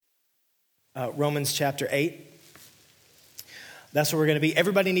Romans chapter 8. That's where we're going to be.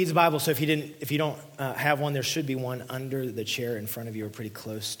 Everybody needs a Bible, so if you don't have one, there should be one under the chair in front of you or pretty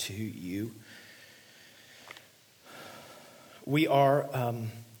close to you. We are,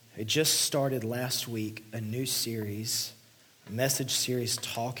 it just started last week, a new series, a message series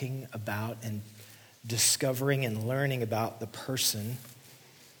talking about and discovering and learning about the person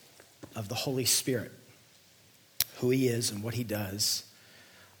of the Holy Spirit, who he is and what he does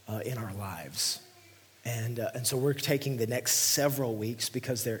in our lives. And so we're taking the next several weeks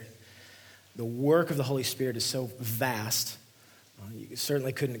because the work of the Holy Spirit is so vast. You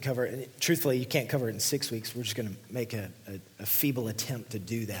certainly couldn't cover it. And truthfully, you can't cover it in 6 weeks. We're just going to make a feeble attempt to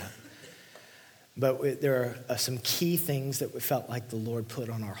do that. But there are some key things that we felt like the Lord put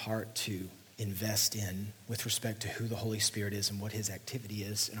on our heart to invest in with respect to who the Holy Spirit is and what his activity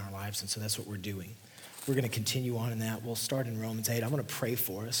is in our lives. And so that's what we're doing. We're going to continue on in that. We'll start in Romans 8. I'm going to pray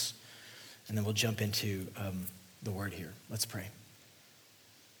for us, and then we'll jump into the word here. Let's pray.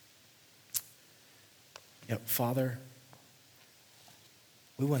 Father,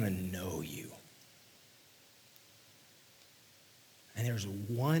 we want to know you. And there's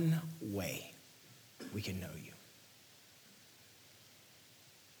one way we can know you.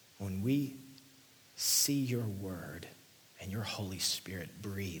 When we see your word and your Holy Spirit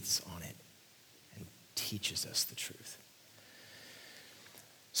breathes on it and teaches us the truth.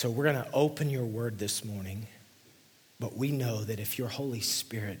 So we're going to open your word this morning, but we know that if your Holy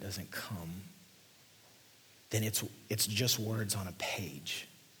Spirit doesn't come, then it's just words on a page.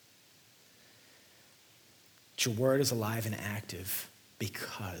 But your word is alive and active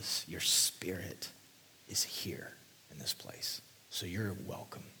because your Spirit is here in this place. So you're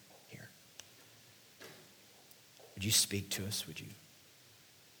welcome here. Would you speak to us? Would you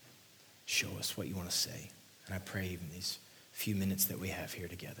show us what you want to say? And I pray even these few minutes that we have here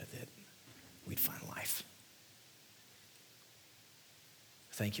together that we'd find life.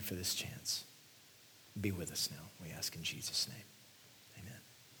 Thank you for this chance. Be with us now, we ask in Jesus' name. Amen.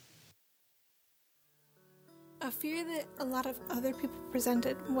 A fear that a lot of other people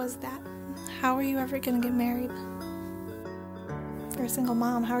presented was that, how are you ever going to get married? For a single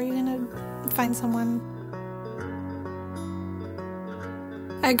mom, how are you going to find someone?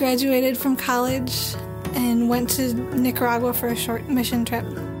 I graduated from college and went to Nicaragua for a short mission trip.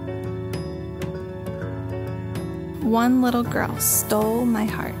 One little girl stole my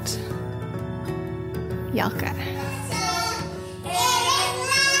heart. Yalka.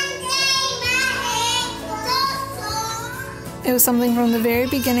 It was something from the very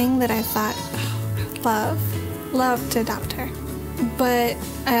beginning that I thought, love to adopt her. But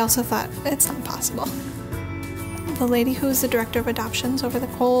I also thought, it's not possible. The lady who was the director of adoptions over the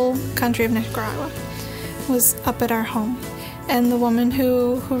whole country of Nicaragua was up at our home. And the woman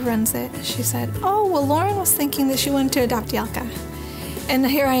who runs it, she said, Lauren was thinking that she wanted to adopt Yalka. And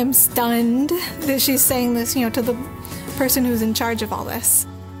here I am stunned that she's saying this, to the person who's in charge of all this.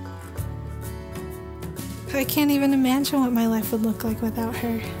 I can't even imagine what my life would look like without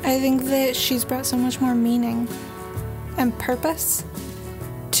her. I think that she's brought so much more meaning and purpose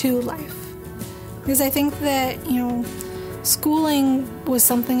to life. Because I think that, schooling was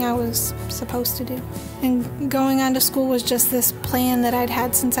something I was supposed to do. And going on to school was just this plan that I'd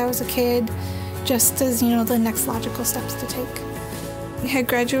had since I was a kid, just as, the next logical steps to take. I had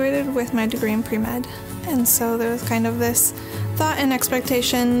graduated with my degree in pre-med, and so there was kind of this thought and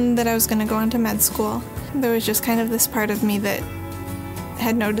expectation that I was going to go into med school. There was just kind of this part of me that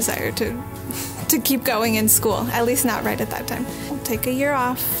had no desire to keep going in school, at least not right at that time. I'll take a year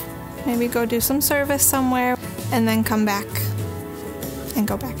off, maybe go do some service somewhere, and then come back and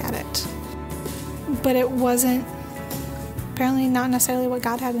go back at it. But it wasn't, apparently not necessarily what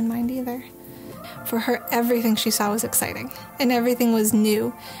God had in mind either. For her, everything she saw was exciting, and everything was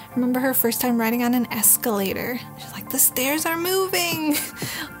new. I remember her first time riding on an escalator. She's like, the stairs are moving.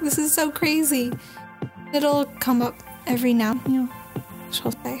 This is so crazy. It'll come up every now,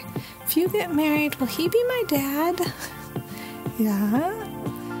 she'll say, if you get married, will he be my dad? Yeah.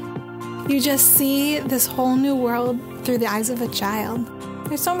 You just see this whole new world through the eyes of a child.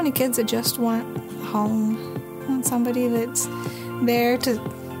 There's so many kids that just want a home, want somebody that's there to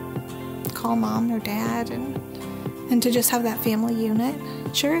call mom or dad and to just have that family unit.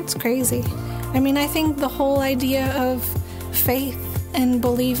 Sure, it's crazy. I think the whole idea of faith and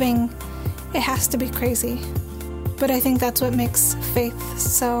believing, it has to be crazy. But I think that's what makes faith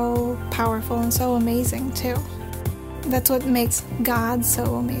so powerful and so amazing too. That's what makes God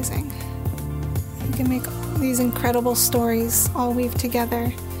so amazing. He can make these incredible stories all weave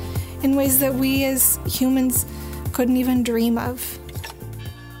together in ways that we as humans couldn't even dream of.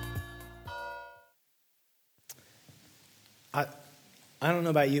 I don't know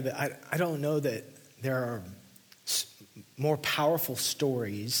about you, but I don't know that there are more powerful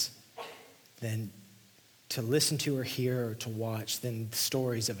stories than to listen to or hear or to watch than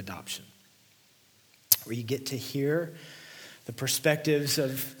stories of adoption, where you get to hear the perspectives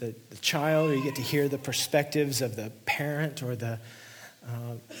of the child, or you get to hear the perspectives of the parent or the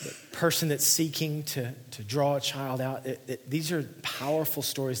person that's seeking to draw a child out. These are powerful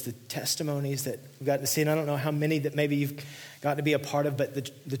stories, the testimonies that we've gotten to see. And I don't know how many that maybe you've gotten to be a part of, but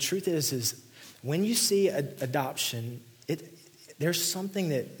the truth is when you see adoption, there's something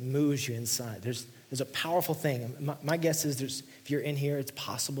that moves you inside. There's a powerful thing. My guess is if you're in here, it's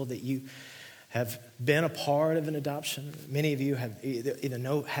possible that you have been a part of an adoption. Many of you have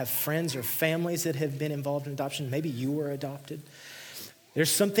either have friends or families that have been involved in adoption. Maybe you were adopted. There's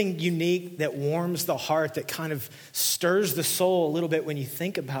something unique that warms the heart, that kind of stirs the soul a little bit when you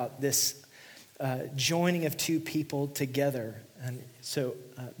think about this joining of two people together. And so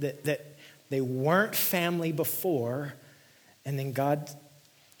that they weren't family before, and then God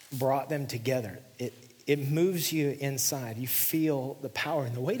brought them together. It moves you inside. You feel the power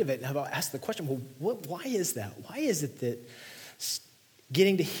and the weight of it. And I've asked the question, well, why is that? Why is it that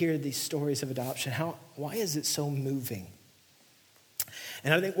getting to hear these stories of adoption, why is it so moving?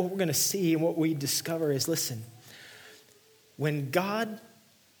 And I think what we're going to see and what we discover is, listen, when God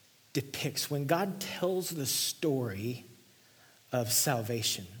tells the story of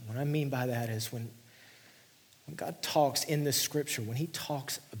salvation, what I mean by that is when God talks in the scripture, when he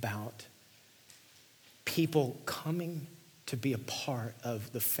talks about people coming to be a part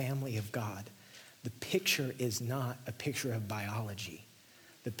of the family of God, the picture is not a picture of biology.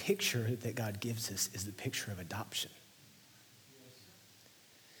 The picture that God gives us is the picture of adoption.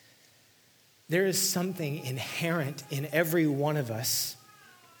 There is something inherent in every one of us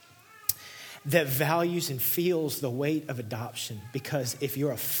that values and feels the weight of adoption, because if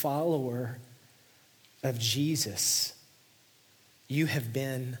you're a follower of Jesus, you have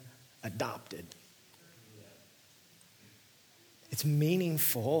been adopted. It's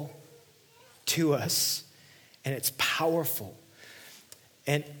meaningful to us, and it's powerful.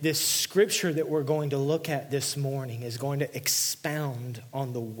 And this scripture that we're going to look at this morning is going to expound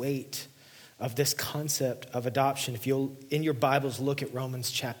on the weight of this concept of adoption. If you'll, in your Bibles, look at Romans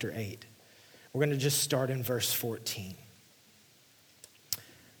chapter 8. We're going to just start in verse 14.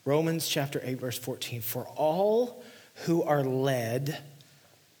 Romans chapter 8, verse 14. For all who are led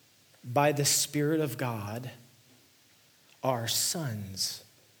by the Spirit of God are sons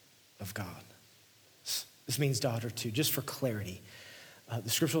of God. This means daughter too, just for clarity. The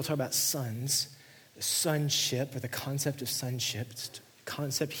scripture will talk about sons, sonship, or the concept of sonship. The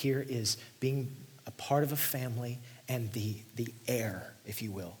concept here is being a part of a family and the heir, if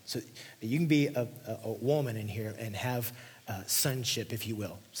you will. So you can be a woman in here and have sonship, if you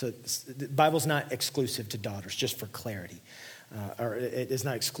will. So the Bible's not exclusive to daughters, just for clarity. Or it is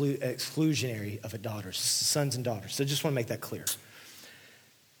not exclusionary of a daughter, sons and daughters. So I just want to make that clear.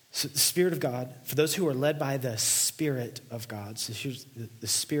 So the Spirit of God, for those who are led by the Spirit of God, so here's the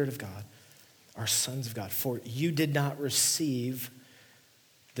Spirit of God, are sons of God. For you did not receive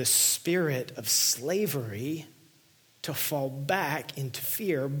the spirit of slavery to fall back into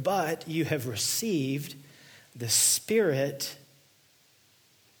fear, but you have received the spirit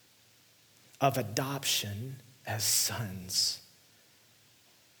of adoption as sons.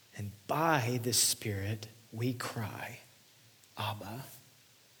 And by the Spirit, we cry, Abba,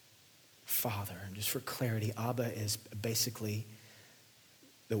 Father. And just for clarity, Abba is basically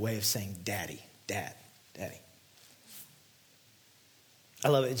the way of saying daddy, daddy. I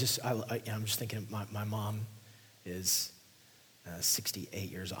love it. I'm just thinking my mom is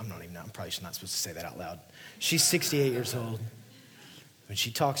 68 years old. I'm probably not supposed to say that out loud. She's 68 years old. When she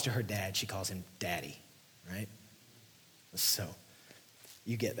talks to her dad, she calls him daddy, right? So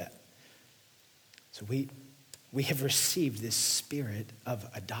you get that. So we have received this spirit of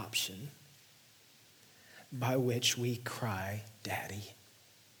adoption by which we cry, Daddy,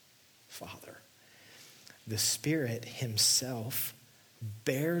 Father. The Spirit himself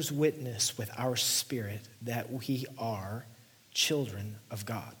bears witness with our spirit that we are children of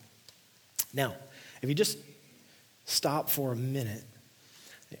God. Now, if you just stop for a minute,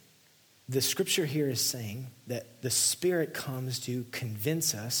 the scripture here is saying that the Spirit comes to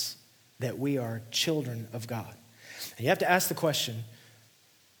convince us that we are children of God. And you have to ask the question,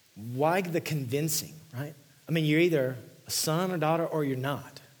 why the convincing, right? I mean, you're either a son or daughter or you're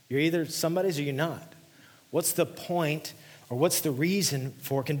not. You're either somebody's or you're not. What's the point or what's the reason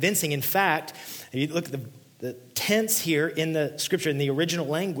for convincing? In fact, if you look at the tense here in the scripture, in the original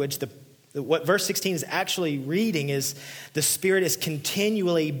language, What verse 16 is actually reading is the Spirit is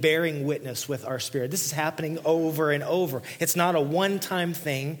continually bearing witness with our spirit. This is happening over and over. It's not a one-time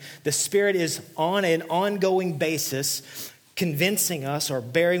thing. The Spirit is on an ongoing basis convincing us or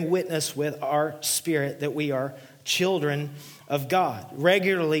bearing witness with our spirit that we are children of God,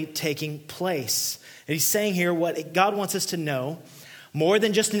 regularly taking place. And he's saying here what God wants us to know, more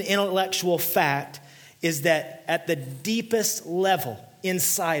than just an intellectual fact, is that at the deepest level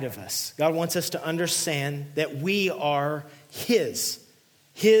inside of us, God wants us to understand that we are His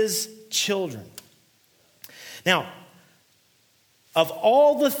children. Now, of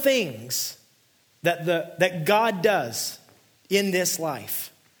all the things that God does in this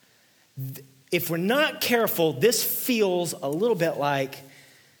life, if we're not careful, this feels a little bit like,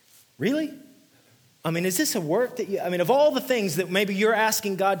 really? I mean, is this a work that of all the things that maybe you're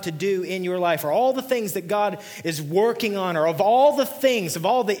asking God to do in your life, or all the things that God is working on, or of all the things, of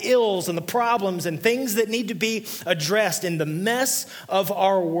all the ills and the problems and things that need to be addressed in the mess of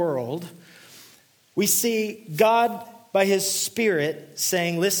our world, we see God by His Spirit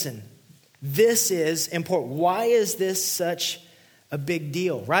saying, listen, this is important. Why is this such a big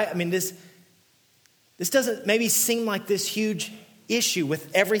deal, right? I mean, this doesn't maybe seem like this huge issue with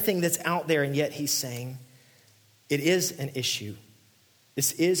everything that's out there, and yet He's saying it is an issue.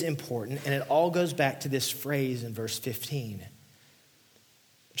 This is important, and it all goes back to this phrase in verse 15,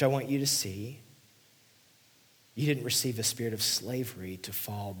 which I want you to see. You didn't receive a spirit of slavery to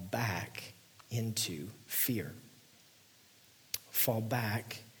fall back into fear. Fall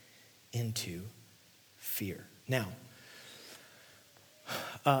back into fear. Now,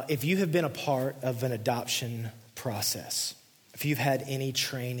 if you have been a part of an adoption process, if you've had any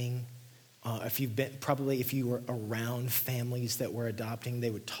training, if you were around families that were adopting,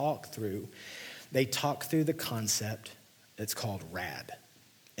 they talk through the concept that's called RAD.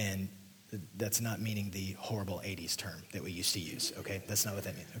 And that's not meaning the horrible 80s term that we used to use, okay? That's not what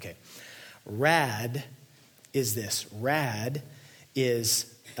that means, okay? RAD is this. RAD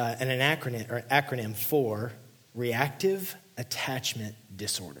is an acronym for Reactive Attachment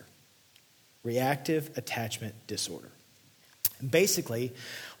Disorder. Reactive Attachment Disorder. Basically,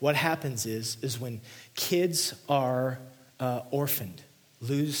 what happens is when kids are orphaned,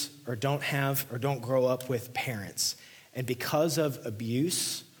 lose or don't have or don't grow up with parents, and because of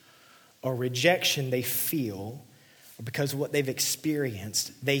abuse or rejection they feel, or because of what they've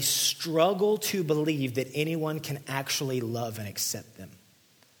experienced, they struggle to believe that anyone can actually love and accept them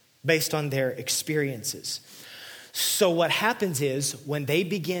based on their experiences. So what happens is when they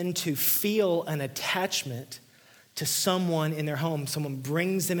begin to feel an attachment to someone in their home, someone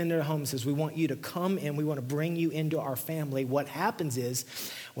brings them into their home and says, we want you to come in, we want to bring you into our family. What happens is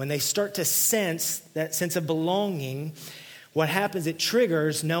when they start to sense that sense of belonging, what happens, it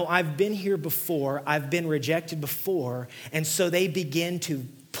triggers, no, I've been here before, I've been rejected before, and so they begin to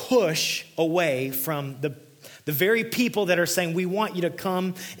push away from the very people that are saying, we want you to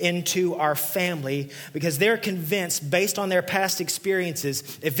come into our family, because they're convinced, based on their past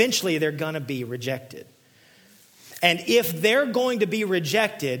experiences, eventually they're going to be rejected. And if they're going to be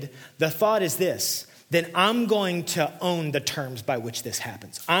rejected, the thought is this, then I'm going to own the terms by which this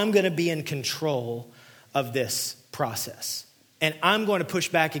happens. I'm going to be in control of this process. And I'm going to push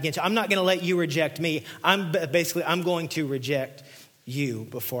back against you. I'm not going to let you reject me. I'm going to reject you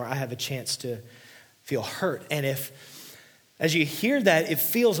before I have a chance to feel hurt. And as you hear that, it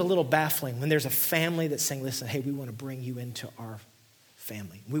feels a little baffling when there's a family that's saying, listen, hey, we want to bring you into our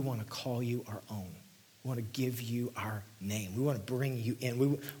family. We want to call you our own. We want to give you our name. We want to bring you in. We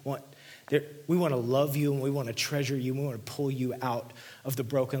want to love you, and we want to treasure you. And we want to pull you out of the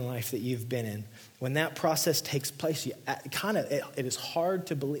broken life that you've been in. When that process takes place, it is hard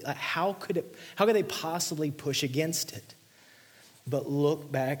to believe. How could they possibly push against it? But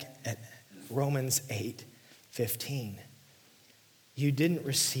look back at Romans 8:15. You didn't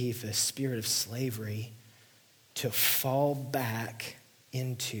receive a spirit of slavery to fall back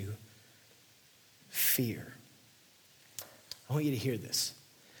into fear. I want you to hear this.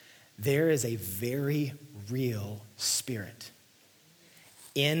 There is a very real spirit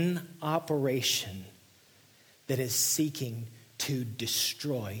in operation that is seeking to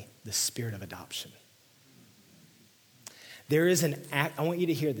destroy the spirit of adoption. I want you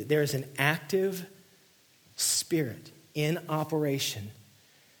to hear that. There is an active spirit in operation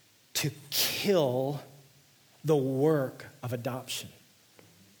to kill the work of adoption.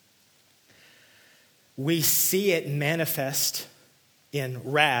 We see it manifest in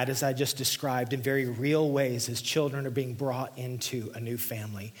RAD, as I just described, in very real ways as children are being brought into a new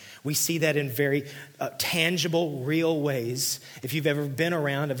family. We see that in very tangible, real ways. If you've ever been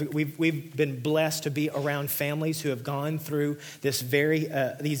around, we've been blessed to be around families who have gone through these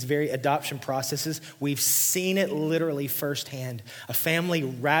very adoption processes. We've seen it literally firsthand. A family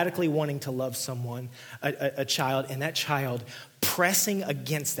radically wanting to love someone, a child, and that child pressing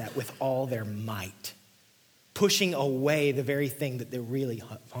against that with all their might, pushing away the very thing that they're really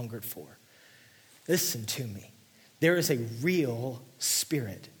hungered for. Listen to me. There is a real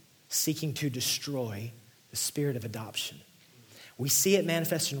spirit seeking to destroy the spirit of adoption. We see it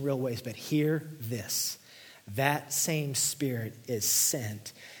manifest in real ways, but hear this. That same spirit is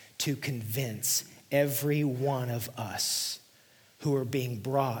sent to convince every one of us who are being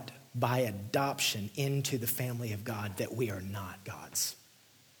brought by adoption into the family of God that we are not God's.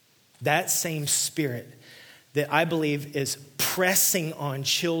 That same spirit that I believe is pressing on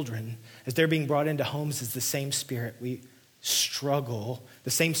children as they're being brought into homes is the same spirit we struggle,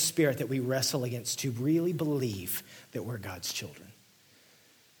 the same spirit that we wrestle against to really believe that we're God's children.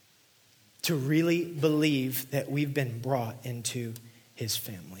 To really believe that we've been brought into his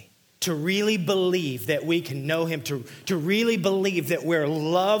family. To really believe that we can know him. To really believe that we're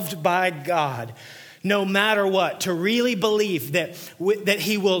loved by God no matter what, to really believe that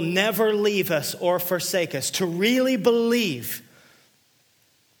he will never leave us or forsake us, to really believe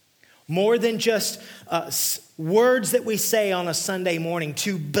more than just words that we say on a Sunday morning,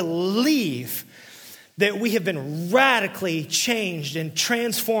 to believe that we have been radically changed and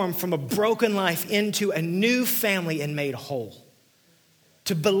transformed from a broken life into a new family and made whole.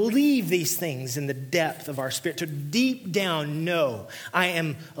 To believe these things in the depth of our spirit, to deep down know I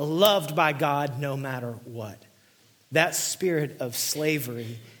am loved by God no matter what. That spirit of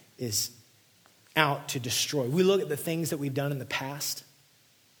slavery is out to destroy. We look at the things that we've done in the past,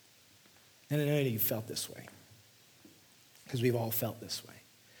 and I know you felt this way, because we've all felt this way.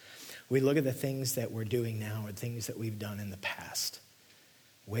 We look at the things that we're doing now or things that we've done in the past,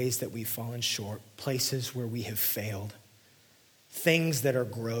 ways that we've fallen short, places where we have failed, things that are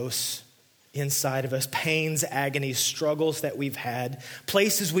gross inside of us, pains, agonies, struggles that we've had,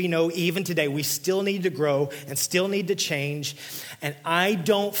 places we know even today we still need to grow and still need to change. And I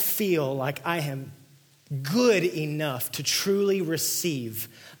don't feel like I am good enough to truly receive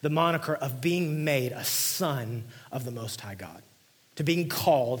the moniker of being made a son of the Most High God, to being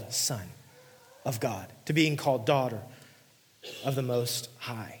called son of God, to being called daughter of the Most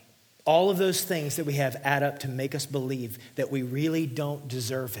High. All of those things that we have add up to make us believe that we really don't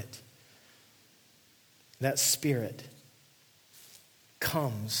deserve it. That spirit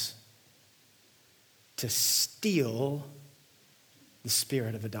comes to steal the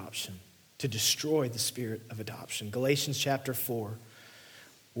spirit of adoption, to destroy the spirit of adoption. Galatians chapter 4,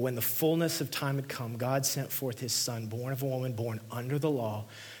 when the fullness of time had come, God sent forth his son, born of a woman, born under the law,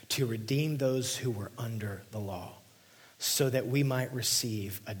 to redeem those who were under the law, so that we might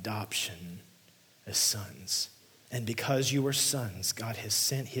receive adoption as sons. And because you are sons, God has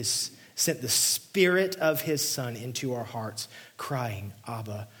sent the spirit of his son into our hearts, crying,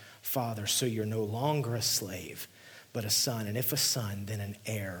 Abba, Father. So you're no longer a slave, but a son. And if a son, then an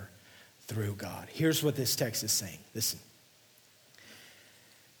heir through God. Here's what this text is saying. Listen.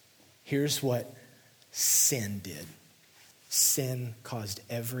 Here's what sin did. Sin caused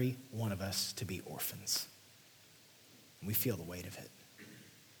every one of us to be orphans. We feel the weight of it.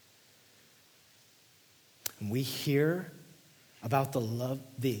 And we hear about the love,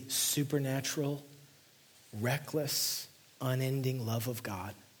 the supernatural, reckless, unending love of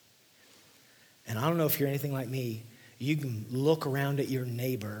God. And I don't know if you're anything like me, you can look around at your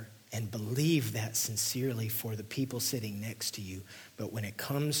neighbor and believe that sincerely for the people sitting next to you. But when it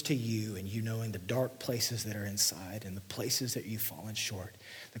comes to you and you knowing the dark places that are inside and the places that you've fallen short,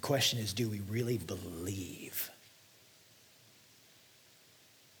 the question is, do we really believe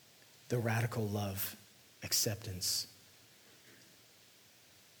the radical love, acceptance,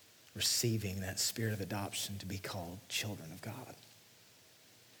 receiving that spirit of adoption to be called children of God?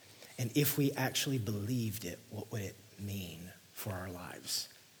 And if we actually believed it, what would it mean for our lives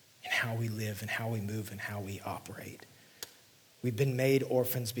and how we live and how we move and how we operate? We've been made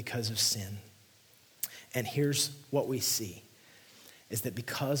orphans because of sin. And here's what we see, is that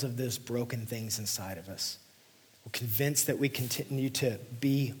because of those broken things inside of us, we're convinced that we continue to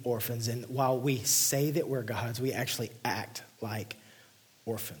be orphans. And while we say that we're God's, we actually act like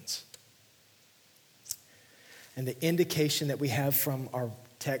orphans. And the indication that we have from our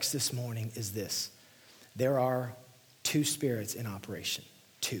text this morning is this. There are two spirits in operation.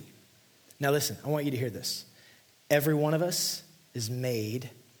 Two. Now listen, I want you to hear this. Every one of us is made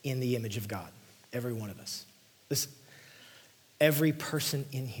in the image of God. Every one of us. Listen, every person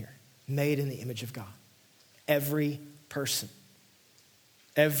in here, made in the image of God. Every person.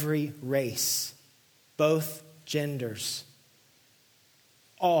 Every race. Both genders.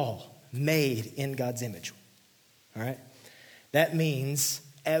 All made in God's image. All right? That means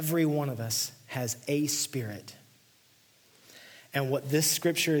every one of us has a spirit. And what this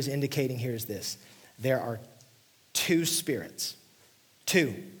scripture is indicating here is this. There are two spirits.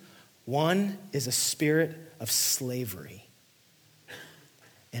 Two. One is a spirit of slavery.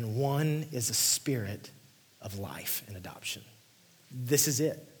 And one is a spirit of life and adoption. This is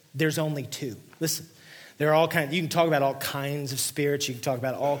it. There's only two. Listen, there are all kinds. You can talk about all kinds of spirits. You can talk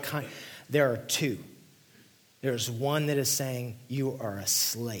about all kinds. There are two. There's one that is saying you are a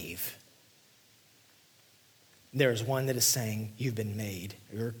slave. There's one that is saying you've been made,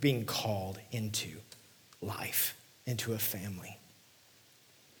 you're being called into life, into a family.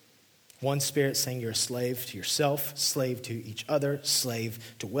 One spirit saying you're a slave to yourself, slave to each other,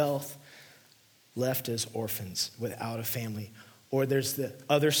 slave to wealth, left as orphans without a family. Or there's the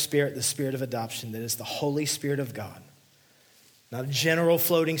other spirit, the spirit of adoption, that is the Holy Spirit of God. Not a general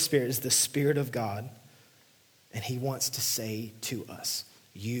floating spirit, it's the Spirit of God. And he wants to say to us,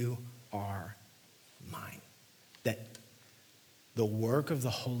 you are mine. That the work of the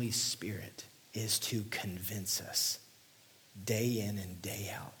Holy Spirit is to convince us day in and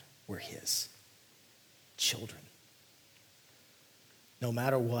day out we're his children. No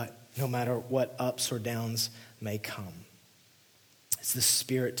matter what ups or downs may come. It's the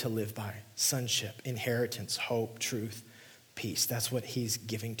Spirit to live by. Sonship, inheritance, hope, truth, peace. That's what he's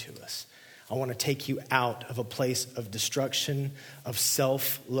giving to us. I want to take you out of a place of destruction, of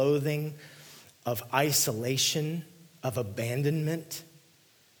self-loathing, of isolation, of abandonment.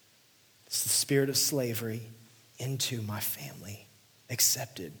 It's the spirit of slavery into my family.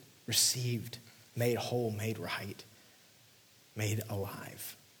 Accepted, received, made whole, made right, made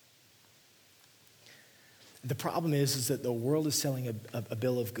alive. The problem is that the world is selling a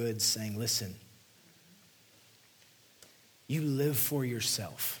bill of goods saying, listen, you live for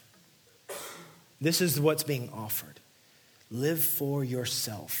yourself. This is what's being offered. Live for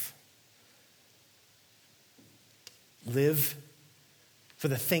yourself. Live for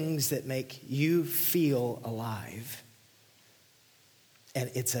the things that make you feel alive. And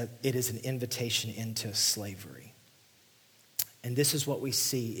it is an invitation into slavery. And this is what we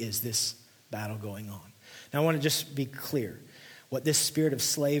see is this battle going on. Now I want to just be clear. What this spirit of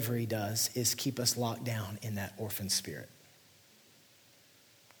slavery does is keep us locked down in that orphan spirit.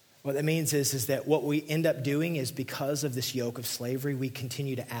 What that means is that what we end up doing is because of this yoke of slavery, we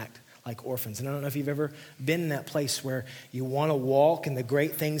continue to act like orphans. And I don't know if you've ever been in that place where you want to walk in the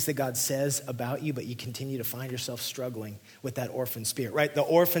great things that God says about you, but you continue to find yourself struggling with that orphan spirit, right? The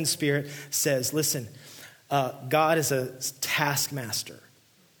orphan spirit says, listen, God is a taskmaster.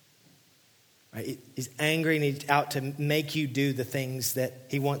 Right? He's angry and he's out to make you do the things that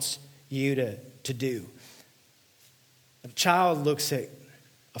he wants you to do. A child looks at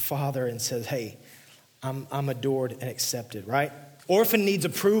a father and says, hey, I'm adored and accepted, right? Orphan needs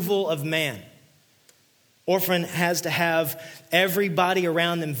approval of man. Orphan has to have everybody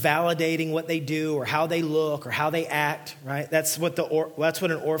around them validating what they do or how they look or how they act, right? That's what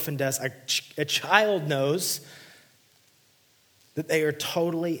an orphan does. A child knows that they are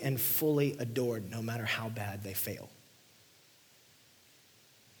totally and fully adored no matter how bad they fail.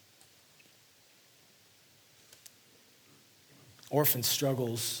 Orphan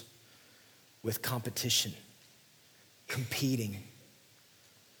struggles with competition, competing,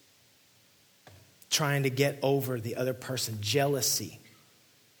 trying to get over the other person, jealousy,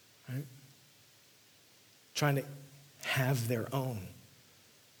 right? Trying to have their own.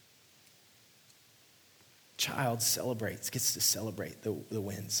 Child gets to celebrate the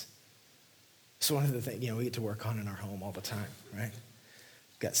wins. It's one of the things, we get to work on in our home all the time, right?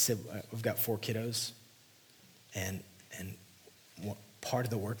 We've got 4 kiddos, and part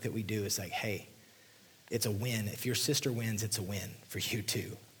of the work that we do is like, hey, it's a win. If your sister wins, it's a win for you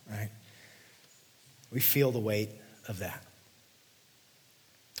too, right? We feel the weight of that.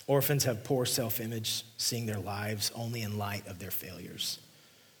 Orphans have poor self-image, seeing their lives only in light of their failures.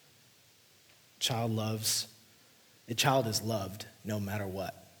 A child is loved no matter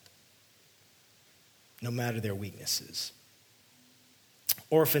what, no matter their weaknesses.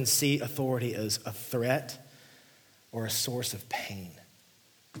 Orphans see authority as a threat or a source of pain.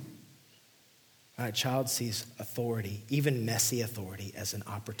 A child sees authority, even messy authority, as an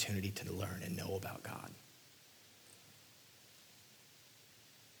opportunity to learn and know about God.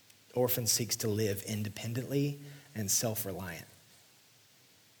 Orphan seeks to live independently and self-reliant.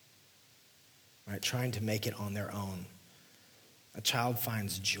 right? Trying to make it on their own. A child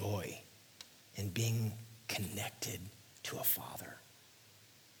finds joy in being connected to a father.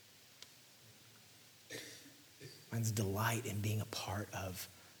 Finds delight in being a part of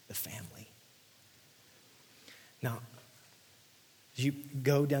the family. Now, as you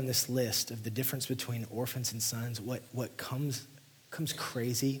go down this list of the difference between orphans and sons, what comes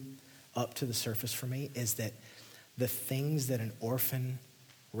crazy up to the surface for me is that the things that an orphan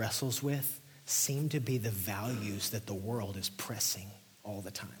wrestles with seem to be the values that the world is pressing all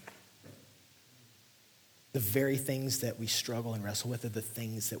the time. The very things that we struggle and wrestle with are the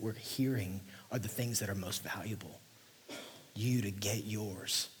things that we're hearing are the things that are most valuable. You to get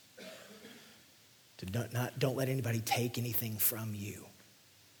yours. Don't let anybody take anything from you.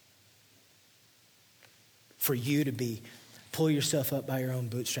 For you to pull yourself up by your own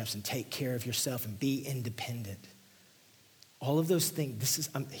bootstraps and take care of yourself and be independent. All of those things,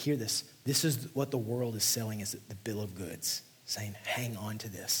 hear this. This is what the world is selling as the bill of goods, saying, hang on to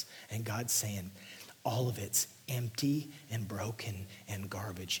this. And God's saying, all of it's empty and broken and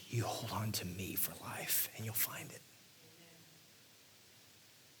garbage. You hold on to me for life and you'll find it.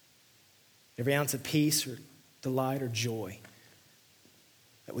 Every ounce of peace or delight or joy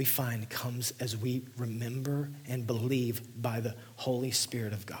that we find comes as we remember and believe by the Holy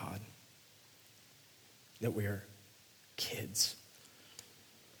Spirit of God that we're kids.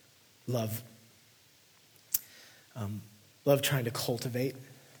 Love trying to cultivate,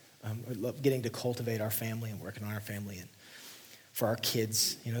 love getting to cultivate our family and working on our family and for our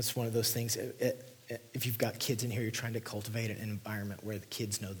kids. It's one of those things. If you've got kids in here, you're trying to cultivate an environment where the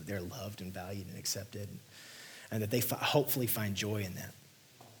kids know that they're loved and valued and accepted, and that they hopefully find joy in that.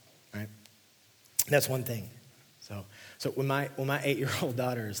 Right? That's one thing. So when my 8-year-old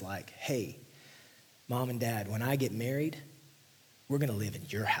daughter is like, "Hey, Mom and Dad, when I get married, we're going to live in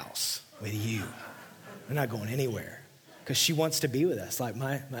your house with you. We're not going anywhere," because she wants to be with us. Like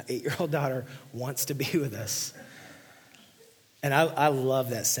my 8-year-old daughter wants to be with us, and I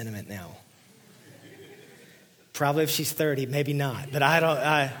love that sentiment now. Probably if she's 30, maybe not.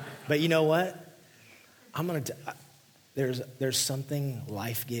 But but you know what? There's something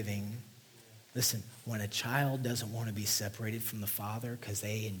life-giving. Listen, when a child doesn't want to be separated from the father because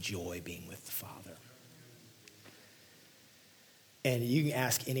they enjoy being with the father. And you can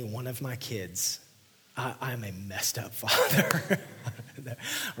ask any one of my kids, I'm a messed up father.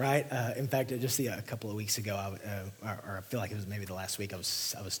 Right? In fact, just a couple of weeks ago, or I feel like it was maybe the last week, I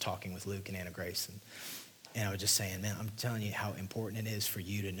was talking with Luke and Anna Grace, and I was just saying, man, I'm telling you how important it is for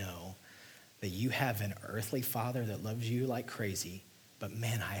you to know that you have an earthly father that loves you like crazy, but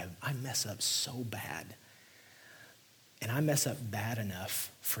man, I mess up so bad. And I mess up bad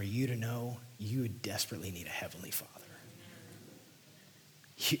enough for you to know you desperately need a heavenly father.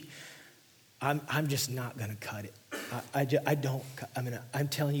 I'm just not going to cut it. I'm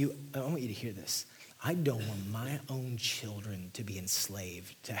telling you, I want you to hear this. I don't want my own children to be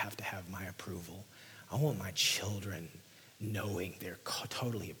enslaved to have my approval. I want my children knowing they're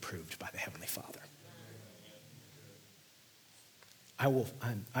totally approved by the Heavenly Father.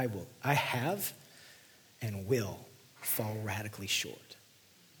 I have and will fall radically short.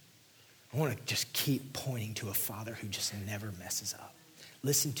 I want to just keep pointing to a Father who just never messes up.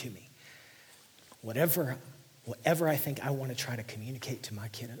 Listen to me. Whatever I think I want to try to communicate to my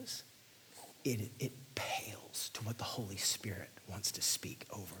kiddos, it pales to what the Holy Spirit wants to speak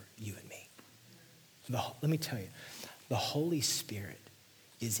over you and me. Let me tell you, the Holy Spirit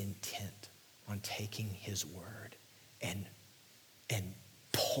is intent on taking his word and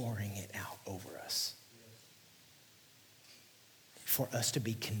pouring it out over us. For us to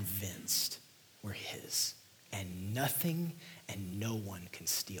be convinced we're his. And nothing and no one can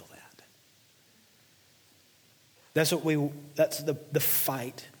steal that. That's the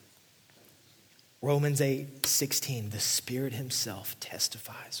fight. Romans 8:16, the Spirit himself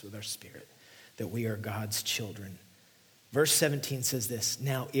testifies with our spirit that we are God's children. Verse 17 says this,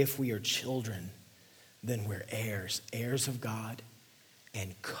 now if we are children, then we're heirs, heirs of God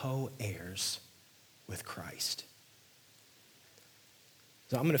and co-heirs with Christ.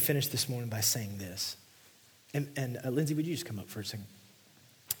 So I'm going to finish this morning by saying this. And Lindsay, would you just come up for a second?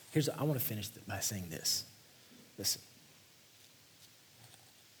 I want to finish by saying this. Listen.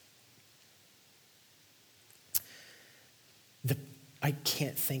 I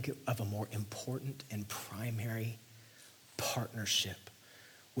can't think of a more important and primary partnership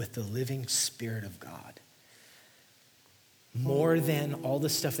with the living Spirit of God. More than all the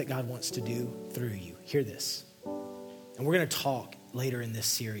stuff that God wants to do through you. Hear this. And we're going to talk later in this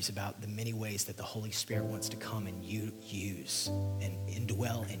series about the many ways that the Holy Spirit wants to come and use and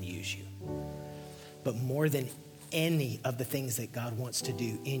indwell and use you. But more than any of the things that God wants to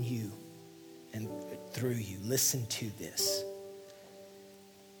do in you and through you, listen to this.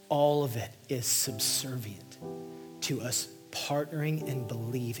 All of it is subservient to us partnering and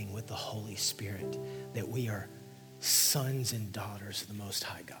believing with the Holy Spirit that we are sons and daughters of the Most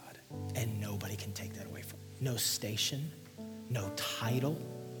High God. And nobody can take that away from us. No station, no title,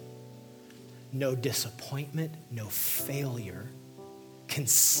 no disappointment, no failure can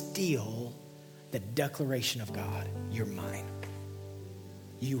steal the declaration of God. You're mine.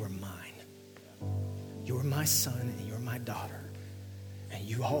 You are mine. You are my son and you're my daughter. And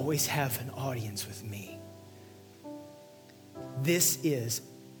you always have an audience with me. This is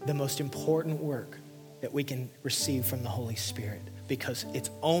the most important work that we can receive from the Holy Spirit, because it's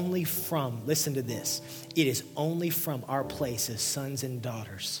only from, listen to this, it is only from our place as sons and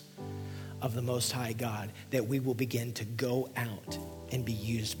daughters of the Most High God that we will begin to go out and be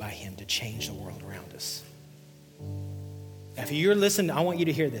used by him to change the world around us. If you're listening, I want you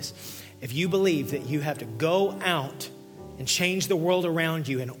to hear this. If you believe that you have to go out and change the world around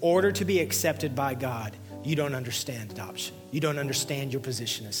you in order to be accepted by God, you don't understand adoption. You don't understand your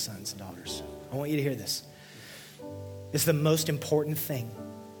position as sons and daughters. I want you to hear this. It's the most important thing,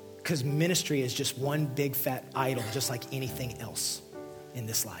 because ministry is just one big fat idol, just like anything else in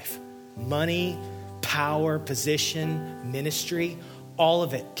this life. Money, power, position, ministry, all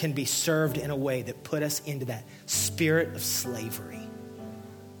of it can be served in a way that put us into that spirit of slavery.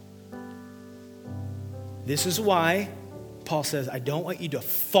 This is why Paul says, I don't want you to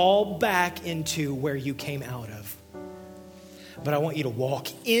fall back into where you came out of, but I want you to walk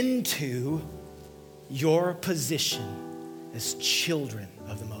into your position as children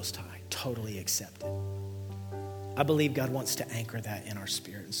of the Most High, totally accepted. I believe God wants to anchor that in our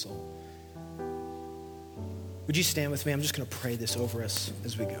spirit and soul. Would you stand with me? I'm just going to pray this over us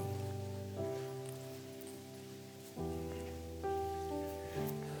as we go.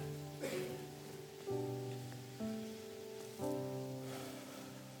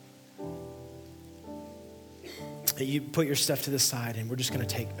 You put your stuff to the side, and we're just going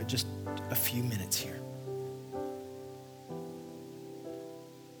to take just a few minutes here.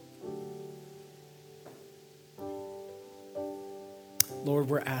 Lord,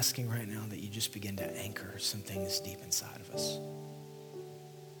 we're asking right now that you just begin to anchor some things deep inside of us.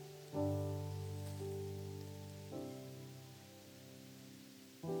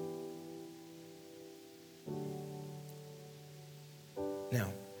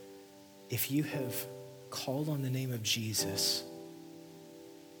 Now, if you have called on the name of Jesus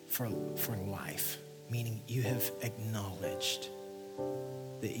for life, meaning you have acknowledged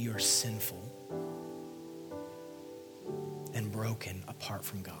that you are sinful and broken apart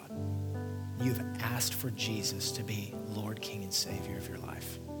from God. You've asked for Jesus to be Lord, King, and Savior of your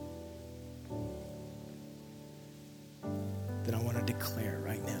life. Then I want to declare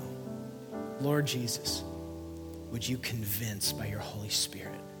right now, Lord Jesus, would you convince by your Holy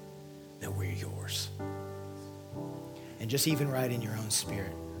Spirit that we're yours? And just even right in your own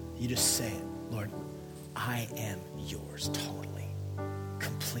spirit, you just say it, Lord, I am yours totally,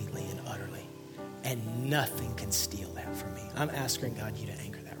 completely, and utterly. And nothing can steal that from me. I'm asking God you to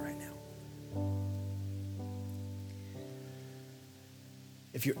anchor that right now.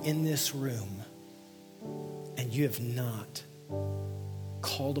 If you're in this room and you have not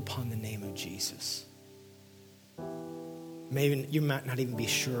called upon the name of Jesus, maybe you might not even be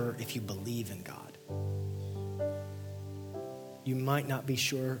sure if you believe in God. You might not be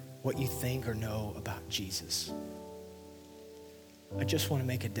sure what you think or know about Jesus. I just want to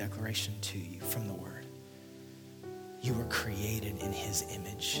make a declaration to you from the Word. You were created in his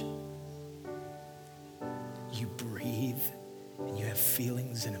image. You breathe and you have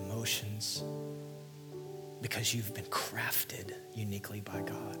feelings and emotions because you've been crafted uniquely by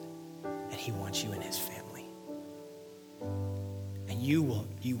God, and he wants you in his family. And you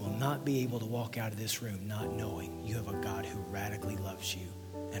will not be able to walk out of this room not knowing you have a God who radically loves you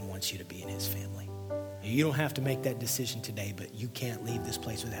and wants you to be in his family. You don't have to make that decision today, but you can't leave this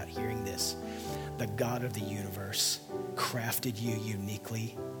place without hearing this. The God of the universe crafted you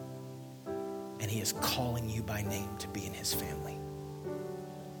uniquely, and he is calling you by name to be in his family.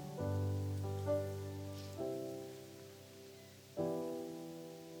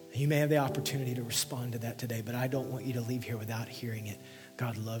 You may have the opportunity to respond to that today, but I don't want you to leave here without hearing it.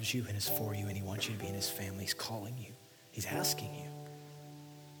 God loves you and is for you, and he wants you to be in his family. He's calling you. He's asking you.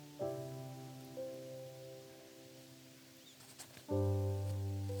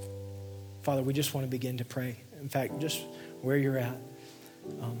 Father, we just want to begin to pray. In fact, just where you're at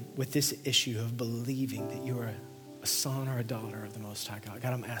with this issue of believing that you are a son or a daughter of the Most High God.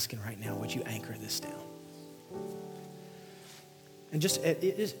 God, I'm asking right now, would you anchor this down? And just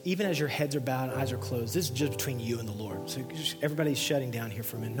even as your heads are bowed and eyes are closed, this is just between you and the Lord. So everybody's shutting down here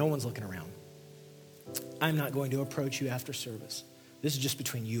for a minute. No one's looking around. I'm not going to approach you after service. This is just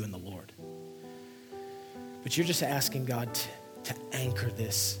between you and the Lord. But you're just asking God to anchor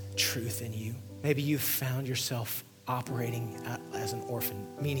this truth in you. Maybe you've found yourself operating as an orphan,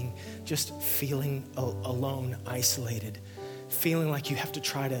 meaning just feeling alone, isolated, feeling like you have to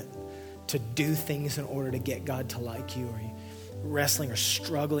try to do things in order to get God to like you, or you wrestling or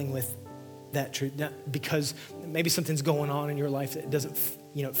struggling with that truth because maybe something's going on in your life that doesn't,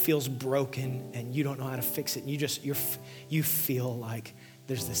 it feels broken and you don't know how to fix it. And you feel like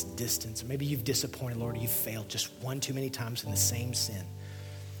there's this distance. Or maybe you've disappointed, Lord, or you've failed just one too many times in the same sin.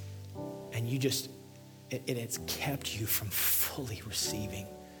 And it's kept you from fully receiving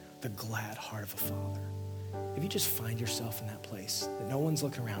the glad heart of a father. If you just find yourself in that place, that no one's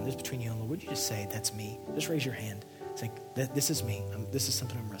looking around, this is between you and the Lord, would you just say, that's me? Just raise your hand. It's like, this is me. This is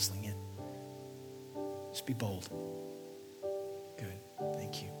something I'm wrestling in. Just be bold. Good.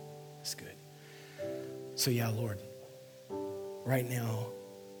 Thank you. That's good. So yeah, Lord, right now,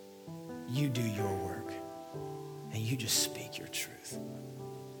 you do your work and you just speak your truth.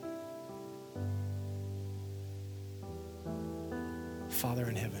 Father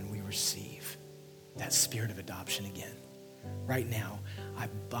in heaven, we receive that spirit of adoption again. Right now,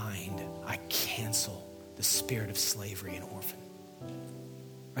 I cancel the spirit of slavery and orphan.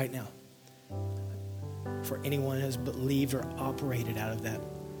 Right now. For anyone who has believed or operated out of that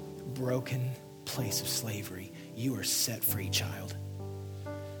broken place of slavery, you are set free, child.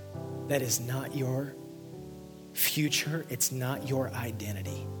 That is not your future. It's not your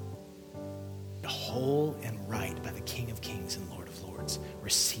identity. Whole and right by the King of Kings and Lord of Lords.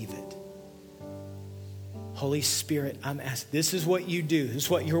 Receive it. Holy Spirit, I'm asking, this is what you do. This is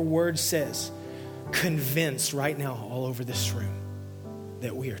what your word says. Convinced right now all over this room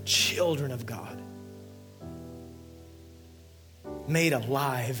that we are children of God. Made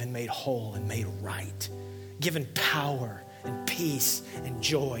alive and made whole and made right. Given power and peace and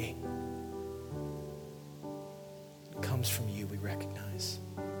joy. It comes from you, we recognize.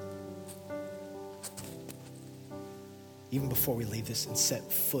 Even before we leave this and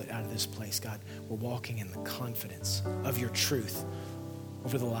set foot out of this place, God, we're walking in the confidence of your truth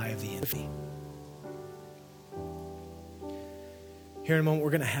over the lie of the enemy. Here in a moment, we're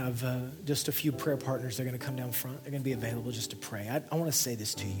going to have just a few prayer partners. They're going to come down front. They're going to be available just to pray. I want to say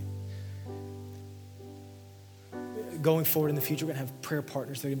this to you. Going forward in the future, we're going to have prayer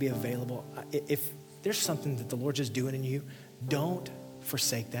partners. They're going to be available. If there's something that the Lord is doing in you, don't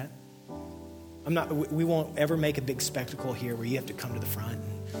forsake that. We won't ever make a big spectacle here where you have to come to the front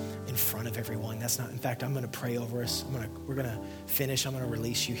and in front of everyone. That's not, in fact, I'm going to pray over us. We're going to finish. I'm going to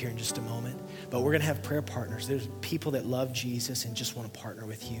release you here in just a moment. But we're going to have prayer partners. There's people that love Jesus and just want to partner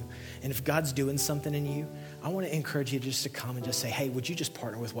with you. And if God's doing something in you, I want to encourage you just to come and just say, hey, would you just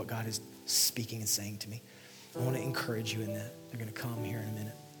partner with what God is speaking and saying to me? I want to encourage you in that. They're going to come here in a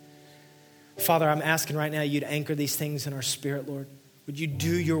minute. Father, I'm asking right now you to anchor these things in our spirit, Lord. Would you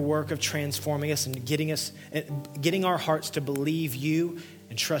do your work of transforming us and getting our hearts to believe you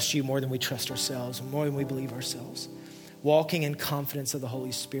and trust you more than we trust ourselves and more than we believe ourselves. Walking in confidence of the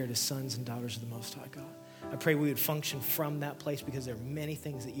Holy Spirit as sons and daughters of the Most High God. I pray we would function from that place because there are many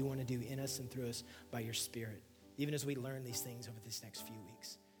things that you want to do in us and through us by your Spirit. Even as we learn these things over these next few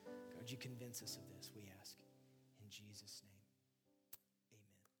weeks. God, would you convince us of this? We